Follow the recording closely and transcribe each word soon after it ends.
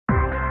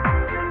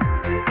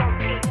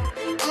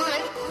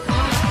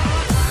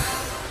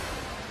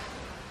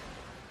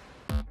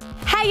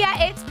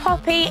it's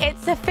Poppy,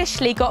 it's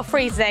officially got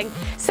freezing.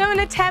 So in an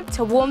attempt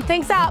to warm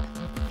things up,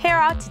 here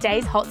are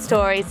today's hot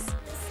stories.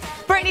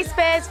 Britney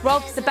Spears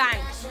robs the bank,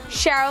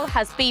 Cheryl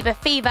has Bieber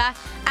fever,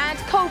 and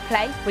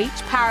Coldplay reach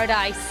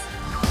paradise.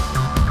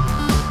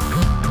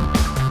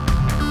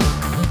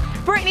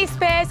 Britney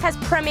Spears has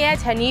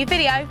premiered her new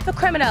video for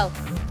Criminal.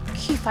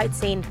 Cue fight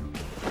scene.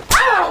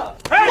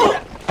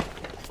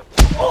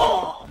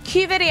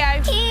 Cue video.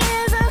 He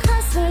is a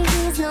hustler,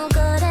 he's no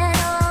good at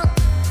all.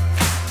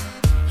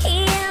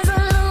 He is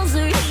a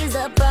loser, he's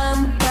a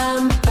bum.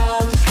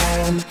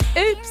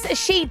 Oops,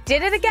 she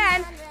did it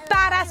again.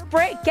 Badass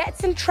Brit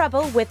gets in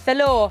trouble with the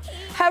law.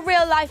 Her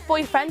real-life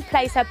boyfriend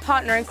plays her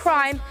partner in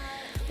crime.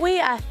 We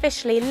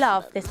officially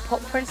love this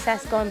pop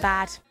princess gone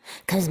bad.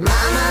 'Cause mama,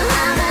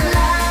 I'm in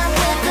love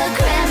with the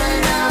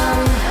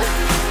criminal.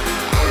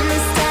 And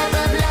this type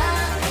of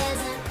love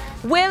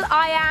isn't...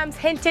 will.i.am's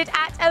hinted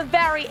at a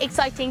very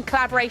exciting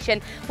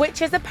collaboration,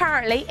 which is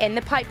apparently in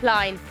the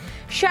pipeline.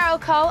 Cheryl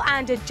Cole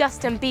and a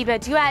Justin Bieber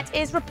duet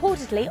is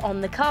reportedly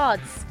on the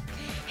cards.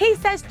 He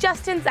says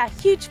Justin's a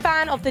huge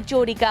fan of the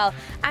Geordie girl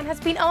and has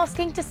been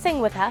asking to sing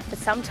with her for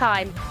some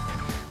time.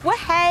 Well,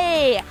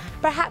 hey,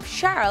 perhaps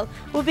Cheryl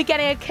will be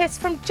getting a kiss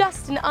from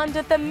Justin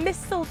under the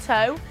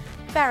mistletoe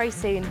very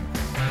soon.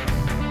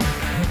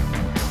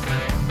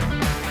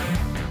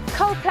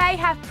 Coldplay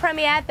have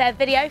premiered their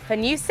video for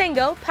new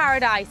single,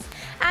 Paradise.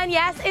 And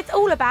yes, it's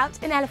all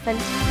about an elephant.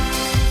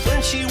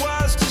 When she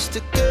was just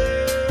a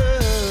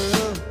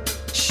girl,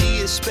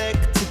 she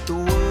expected the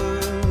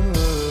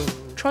world.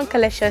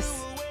 Trunkalicious.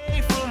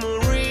 Away from her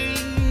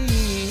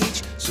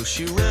reach, so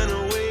she ran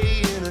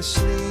away in her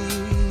sleep.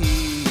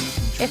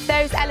 If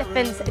those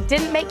elephants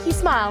didn't make you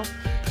smile,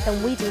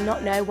 then we do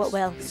not know what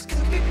will.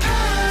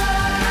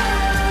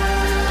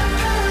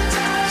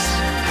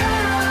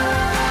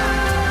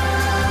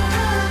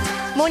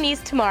 More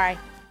news tomorrow.